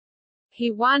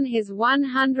 He won his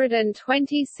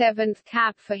 127th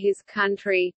cap for his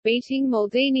country, beating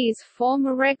Maldini's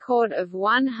former record of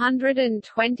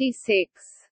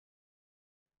 126.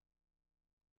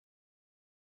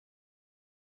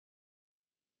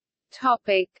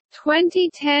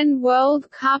 2010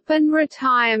 World Cup and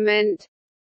retirement.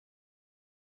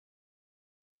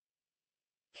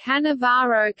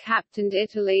 Cannavaro captained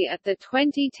Italy at the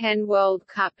 2010 World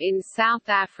Cup in South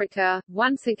Africa,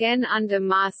 once again under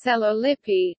Marcello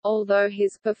Lippi, although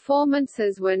his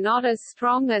performances were not as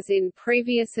strong as in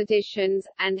previous editions,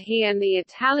 and he and the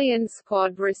Italian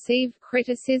squad received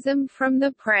criticism from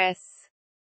the press.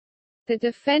 The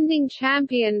defending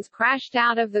champions crashed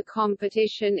out of the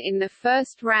competition in the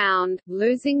first round,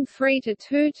 losing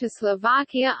 3–2 to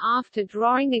Slovakia after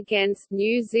drawing against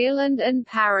New Zealand and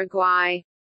Paraguay.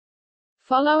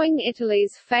 Following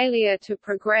Italy's failure to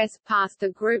progress past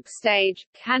the group stage,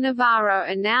 Cannavaro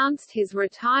announced his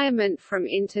retirement from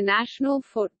international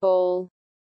football.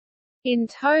 In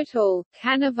total,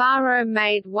 Cannavaro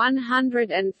made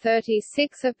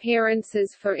 136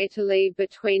 appearances for Italy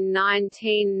between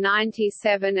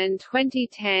 1997 and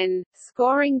 2010,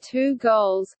 scoring 2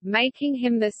 goals, making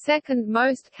him the second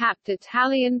most capped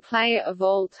Italian player of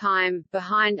all time,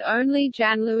 behind only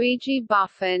Gianluigi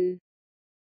Buffon.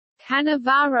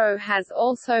 Cannavaro has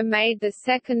also made the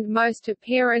second most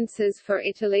appearances for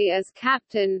Italy as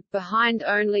captain, behind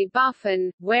only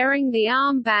Buffon, wearing the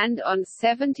armband on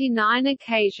 79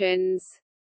 occasions.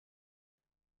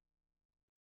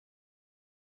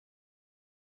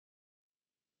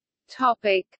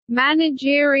 Topic: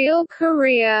 Managerial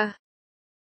career.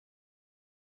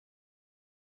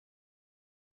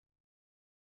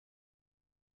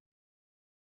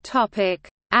 Topic: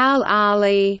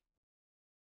 Al-Ahli.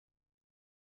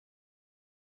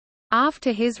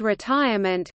 After his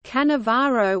retirement,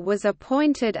 Cannavaro was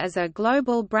appointed as a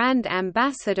global brand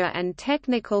ambassador and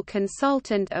technical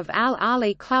consultant of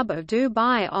Al-Ahli Club of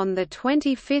Dubai on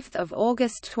 25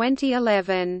 August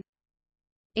 2011.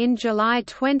 In July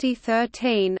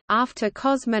 2013, after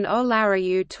Cosmin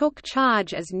Olariu took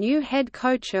charge as new head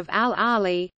coach of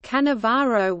Al-Ahli,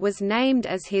 Cannavaro was named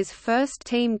as his first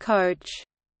team coach.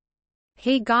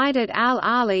 He guided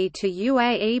Al-Ahli to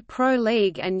UAE Pro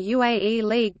League and UAE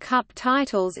League Cup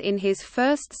titles in his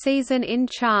first season in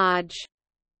charge.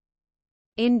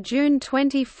 In June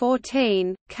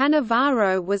 2014,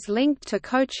 Cannavaro was linked to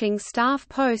coaching staff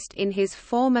post in his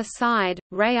former side,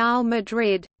 Real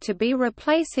Madrid, to be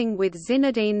replacing with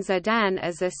Zinedine Zidane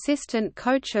as assistant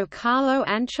coach of Carlo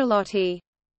Ancelotti.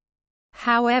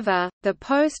 However, the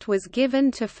post was given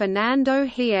to Fernando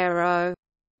Hierro.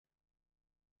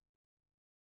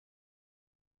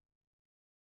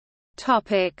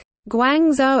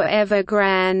 Guangzhou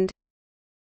Evergrande.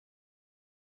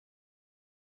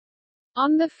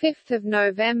 On 5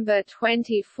 November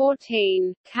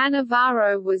 2014,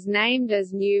 Cannavaro was named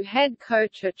as new head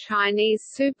coach of Chinese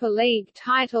Super League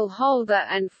title holder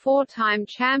and 4-time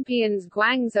champions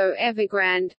Guangzhou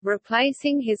Evergrande,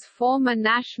 replacing his former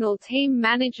national team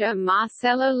manager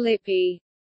Marcello Lippi.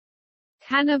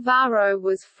 Cannavaro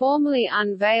was formally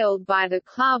unveiled by the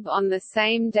club on the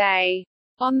same day.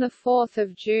 On 4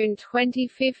 June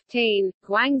 2015,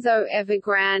 Guangzhou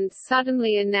Evergrande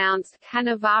suddenly announced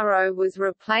Cannavaro was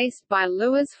replaced by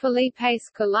Luis Felipe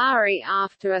Scolari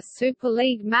after a Super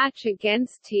League match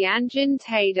against Tianjin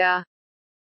Taida.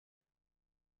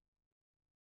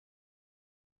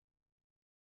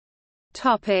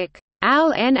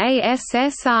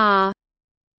 Al-Nassr.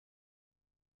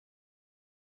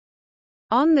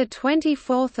 On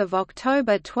 24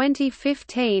 October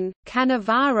 2015,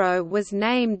 Cannavaro was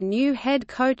named new head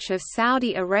coach of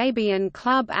Saudi Arabian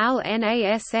club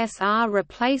Al-Nassr,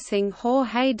 replacing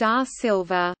Jorge da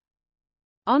Silva.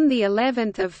 On the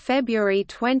 11th of February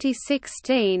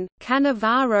 2016,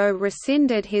 Cannavaro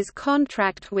rescinded his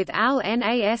contract with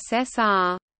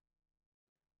Al-Nassr.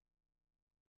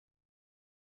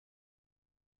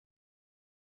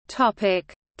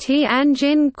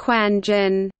 Tianjin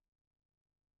Quanjian.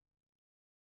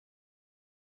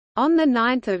 On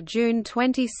 9 June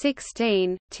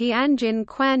 2016, Tianjin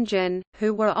Quanjian,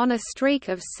 who were on a streak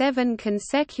of 7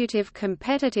 consecutive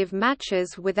competitive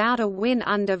matches without a win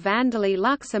under Vanderlei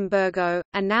Luxemburgo,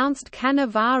 announced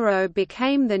Cannavaro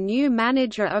became the new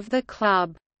manager of the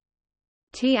club.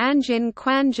 Tianjin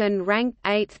Quanjian ranked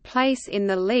 8th place in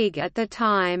the league at the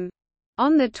time.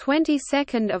 On the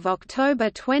 22nd of October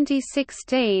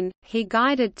 2016, he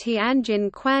guided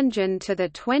Tianjin Quanjian to the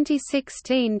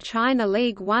 2016 China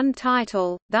League One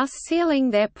title, thus sealing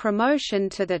their promotion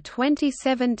to the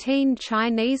 2017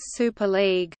 Chinese Super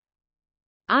League.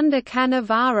 Under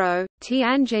Cannavaro,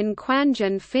 Tianjin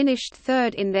Quanjian finished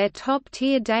third in their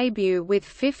top-tier debut with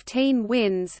 15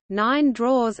 wins, 9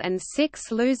 draws and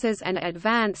 6 losses and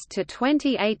advanced to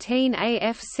 2018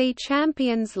 AFC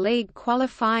Champions League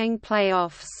qualifying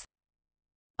playoffs.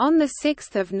 On 6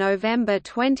 November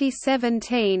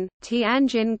 2017,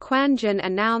 Tianjin Quanjian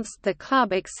announced the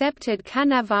club accepted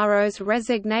Cannavaro's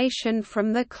resignation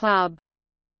from the club.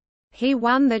 He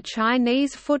won the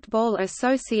Chinese Football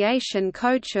Association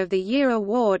Coach of the Year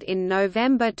award in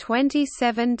November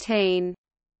 2017.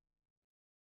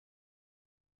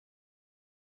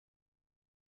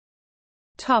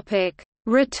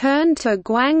 Return to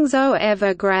Guangzhou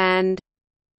Evergrande.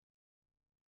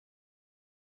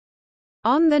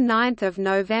 On 9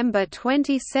 November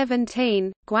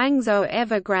 2017, Guangzhou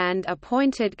Evergrande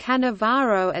appointed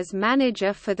Cannavaro as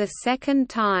manager for the second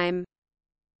time.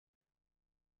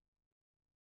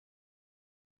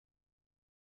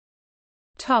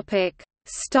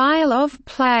 Style of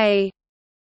play.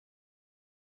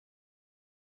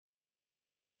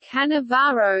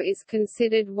 Cannavaro is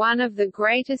considered one of the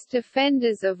greatest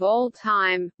defenders of all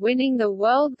time, winning the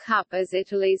World Cup as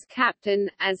Italy's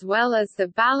captain, as well as the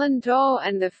Ballon d'Or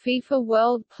and the FIFA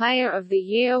World Player of the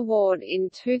Year award in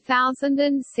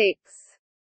 2006.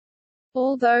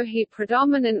 Although he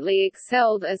predominantly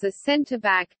excelled as a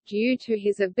centre-back, due to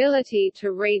his ability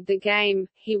to read the game,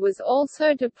 he was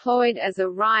also deployed as a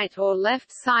right or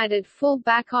left-sided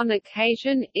full-back on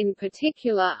occasion, in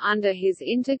particular under his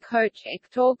inter-coach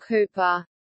Hector Cooper.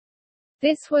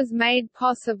 This was made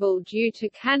possible due to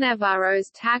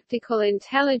Cannavaro's tactical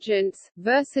intelligence,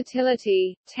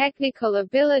 versatility, technical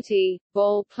ability,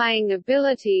 ball-playing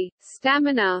ability,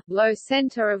 stamina, low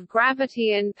center of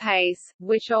gravity and pace,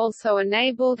 which also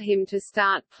enabled him to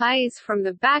start plays from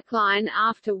the backline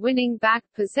after winning back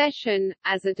possession.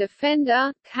 As a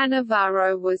defender,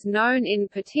 Cannavaro was known in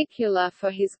particular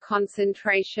for his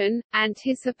concentration,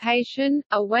 anticipation,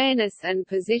 awareness and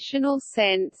positional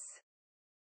sense.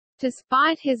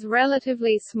 Despite his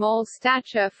relatively small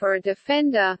stature for a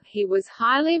defender, he was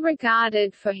highly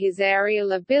regarded for his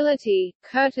aerial ability,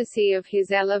 courtesy of his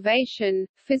elevation,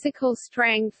 physical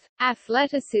strength,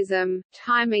 athleticism,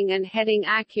 timing and heading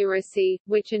accuracy,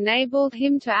 which enabled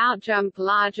him to outjump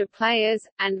larger players,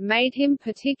 and made him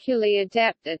particularly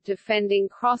adept at defending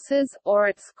crosses, or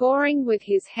at scoring with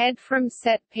his head from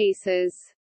set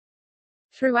pieces.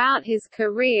 Throughout his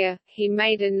career, he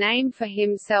made a name for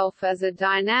himself as a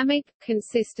dynamic,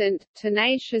 consistent,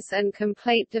 tenacious and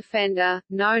complete defender,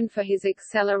 known for his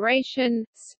acceleration,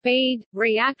 speed,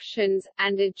 reactions,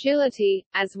 and agility,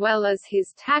 as well as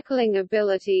his tackling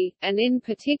ability, and in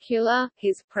particular,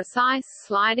 his precise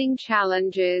sliding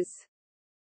challenges.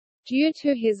 Due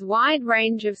to his wide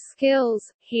range of skills,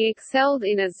 he excelled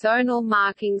in a zonal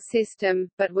marking system,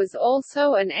 but was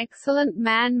also an excellent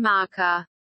man marker.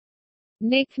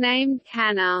 Nicknamed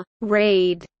Canna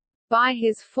Reed by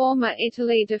his former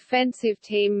Italy defensive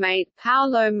teammate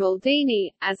Paolo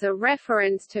Maldini, as a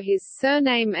reference to his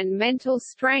surname and mental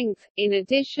strength. In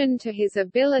addition to his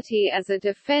ability as a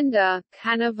defender,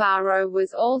 Cannavaro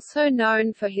was also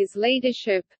known for his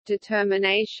leadership,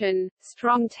 determination,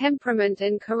 strong temperament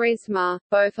and charisma,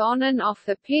 both on and off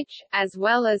the pitch, as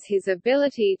well as his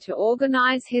ability to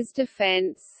organize his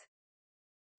defense.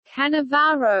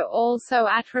 Cannavaro also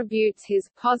attributes his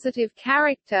positive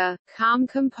character, calm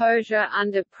composure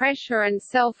under pressure and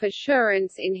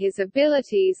self-assurance in his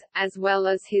abilities, as well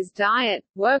as his diet,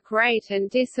 work rate and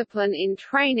discipline in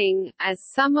training, as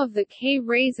some of the key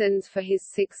reasons for his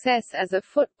success as a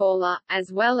footballer,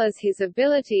 as well as his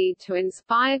ability to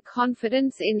inspire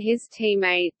confidence in his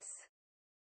teammates.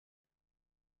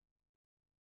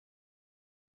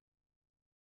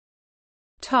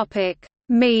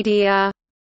 Media.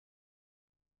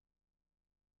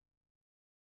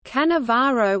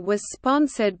 Cannavaro was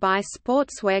sponsored by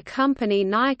sportswear company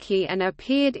Nike and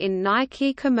appeared in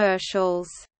Nike commercials.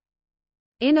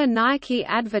 In a Nike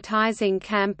advertising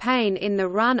campaign in the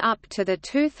run-up to the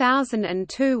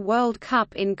 2002 World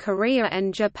Cup in Korea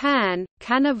and Japan,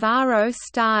 Cannavaro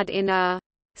starred in a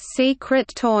 "secret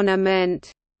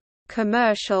tournament"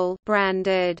 commercial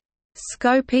branded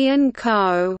Scopian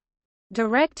Co.,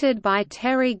 directed by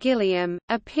Terry Gilliam,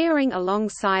 appearing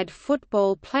alongside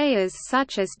football players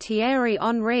such as Thierry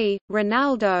Henry,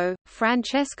 Ronaldo,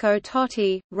 Francesco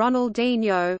Totti,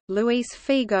 Ronaldinho, Luis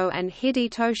Figo and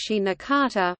Hidetoshi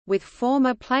Nakata, with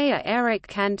former player Eric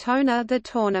Cantona the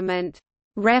tournament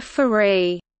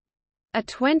referee. A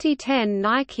 2010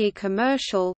 Nike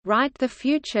commercial, Write the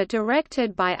Future,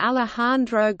 directed by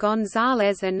Alejandro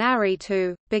González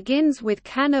Iñárritu, begins with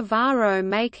Cannavaro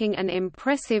making an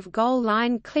impressive goal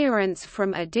line clearance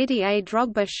from a Didier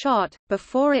Drogba shot,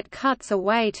 before it cuts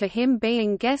away to him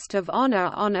being guest of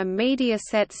honor on a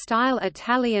Mediaset-style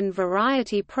Italian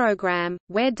variety program,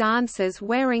 where dancers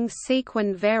wearing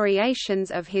sequined variations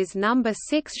of his number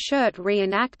 6 shirt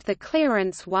reenact the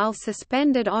clearance while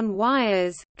suspended on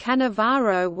wires. Cannavaro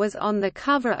was on the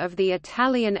cover of the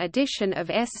Italian edition of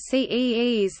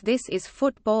SCEE's This Is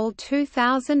Football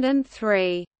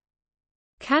 2003.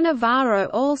 Cannavaro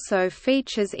also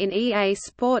features in EA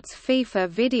Sports FIFA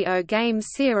video game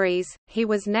series. He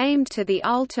was named to the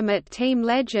Ultimate Team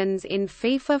Legends in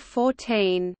FIFA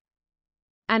 14.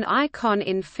 An icon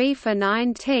in FIFA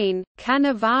 19,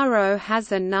 Cannavaro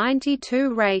has a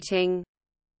 92 rating.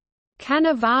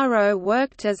 Cannavaro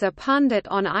worked as a pundit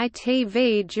on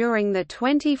ITV during the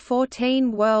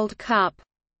 2014 World Cup.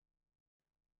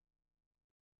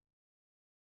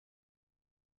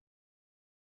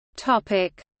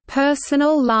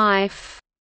 Personal life.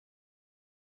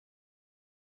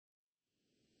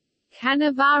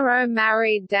 Cannavaro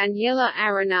married Daniela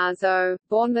Arenazzo,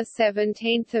 born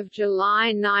 17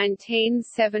 July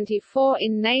 1974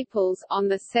 in Naples, on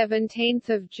 17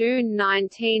 June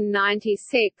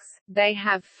 1996. They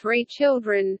have 3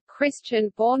 children: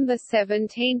 Christian, born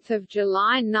 17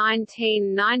 July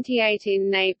 1998 in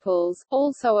Naples,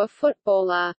 also a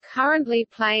footballer, currently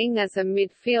playing as a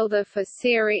midfielder for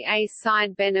Serie A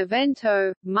side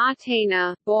Benevento;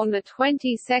 Martina, born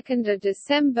 22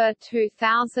 December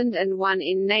 2001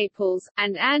 in Naples;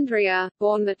 and Andrea,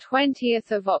 born 20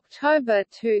 October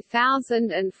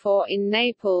 2004 in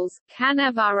Naples.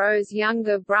 Cannavaro's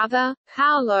younger brother,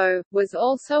 Paolo, was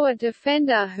also a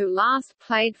defender who last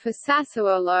played for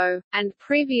Sassuolo, and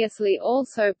previously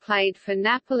also played for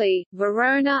Napoli,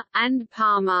 Verona, and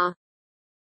Parma.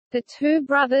 The two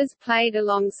brothers played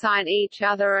alongside each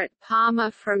other at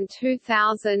Parma from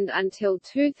 2000 until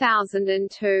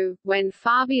 2002, when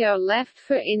Fabio left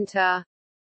for Inter.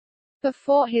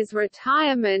 Before his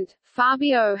retirement,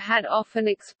 Fabio had often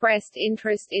expressed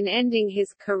interest in ending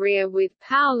his career with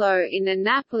Paolo in a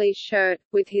Napoli shirt,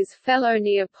 with his fellow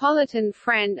Neapolitan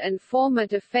friend and former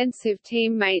defensive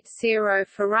teammate Ciro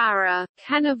Ferrara.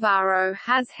 Cannavaro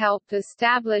has helped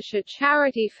establish a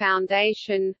charity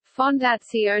foundation,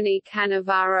 Fondazione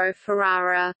Cannavaro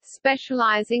Ferrara,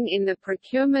 specializing in the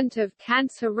procurement of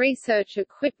cancer research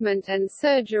equipment and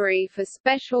surgery for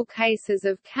special cases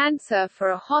of cancer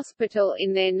for a hospital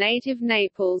in their native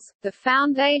Naples. The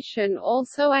foundation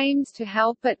also aims to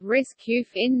help at-risk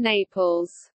youth in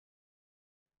Naples.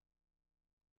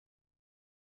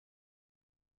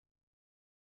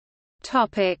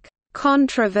 Topic: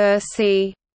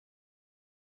 Controversy.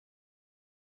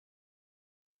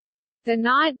 The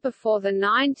night before the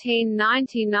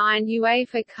 1999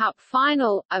 UEFA Cup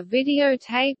final, a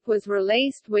videotape was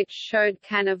released which showed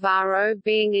Cannavaro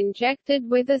being injected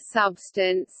with a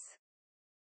substance.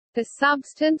 The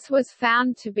substance was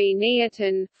found to be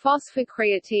neotin,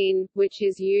 phosphocreatine, which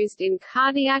is used in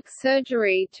cardiac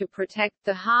surgery to protect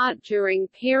the heart during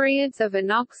periods of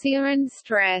anoxia and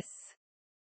stress.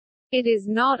 It is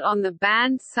not on the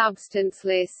banned substance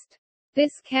list.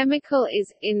 This chemical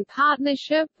is, in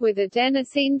partnership with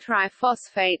adenosine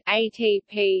triphosphate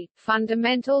 (ATP),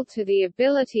 fundamental to the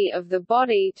ability of the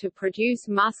body to produce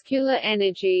muscular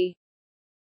energy.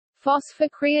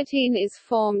 Phosphocreatine is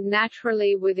formed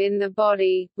naturally within the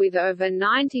body, with over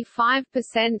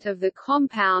 95% of the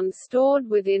compound stored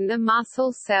within the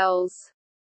muscle cells.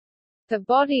 The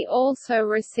body also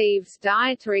receives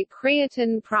dietary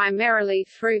creatine primarily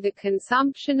through the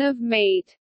consumption of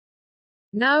meat.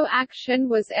 No action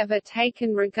was ever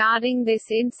taken regarding this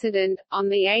incident.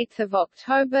 On 8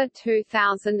 October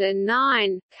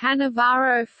 2009,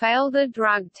 Cannavaro failed a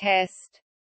drug test.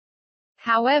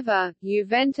 However,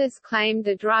 Juventus claimed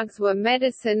the drugs were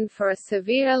medicine for a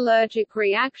severe allergic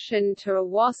reaction to a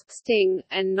wasp sting,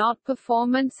 and not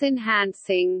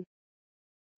performance-enhancing.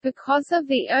 Because of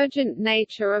the urgent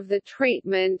nature of the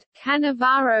treatment,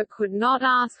 Cannavaro could not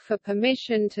ask for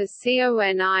permission to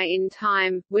CONI in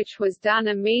time, which was done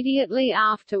immediately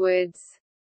afterwards.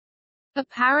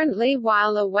 Apparently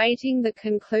while awaiting the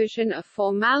conclusion of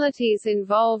formalities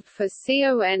involved for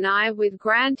CONI with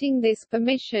granting this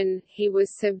permission, he was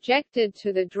subjected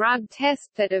to the drug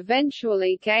test that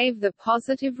eventually gave the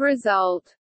positive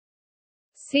result.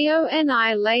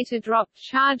 CONI later dropped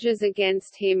charges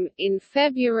against him. In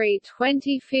February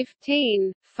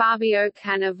 2015, Fabio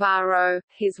Cannavaro,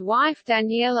 his wife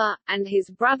Daniela, and his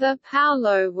brother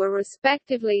Paolo were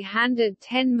respectively handed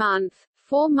 10-month,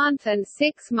 4-month and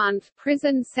 6-month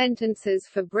prison sentences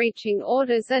for breaching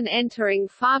orders and entering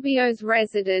Fabio's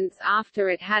residence after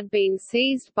it had been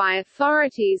seized by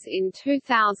authorities in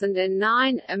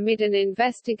 2009, amid an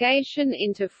investigation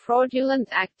into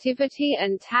fraudulent activity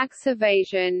and tax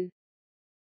evasion.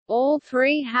 All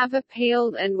three have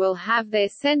appealed and will have their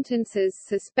sentences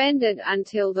suspended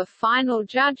until the final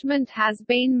judgment has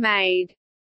been made.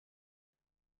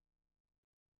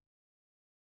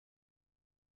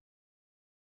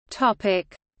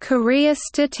 Career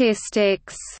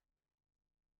statistics.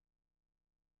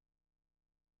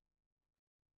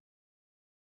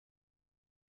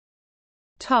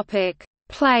 Topic: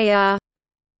 Player.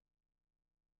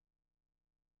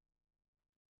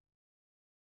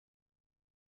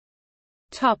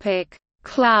 Topic: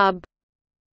 Club.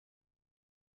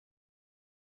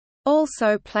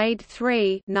 Also played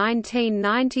 3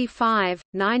 1995,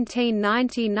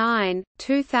 1999,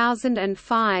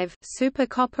 2005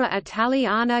 Supercoppa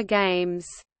Italiana games.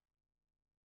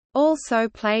 Also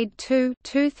played 2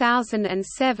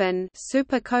 2007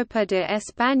 Supercopa de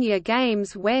España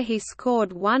games where he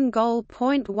scored 1 goal.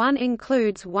 1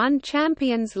 includes one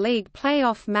Champions League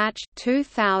playoff match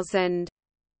 2000.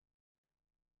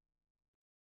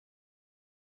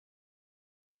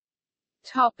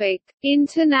 Topic: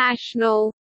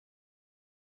 International.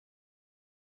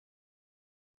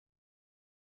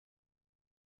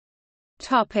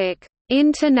 Topic: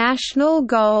 International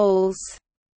goals.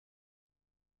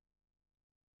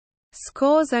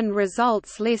 Scores and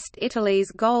results list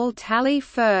Italy's goal tally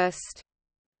first.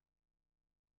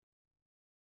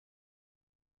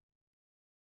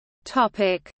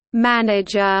 Topic: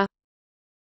 Manager.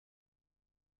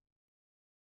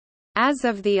 As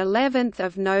of the 11th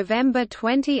of November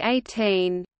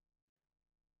 2018.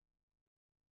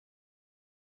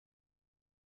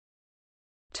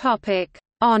 Topic: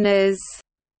 Honours.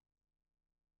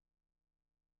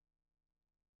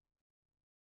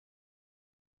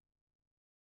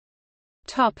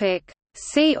 Topic: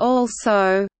 See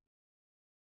also.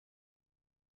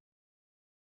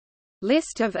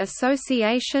 List of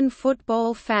association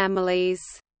football families.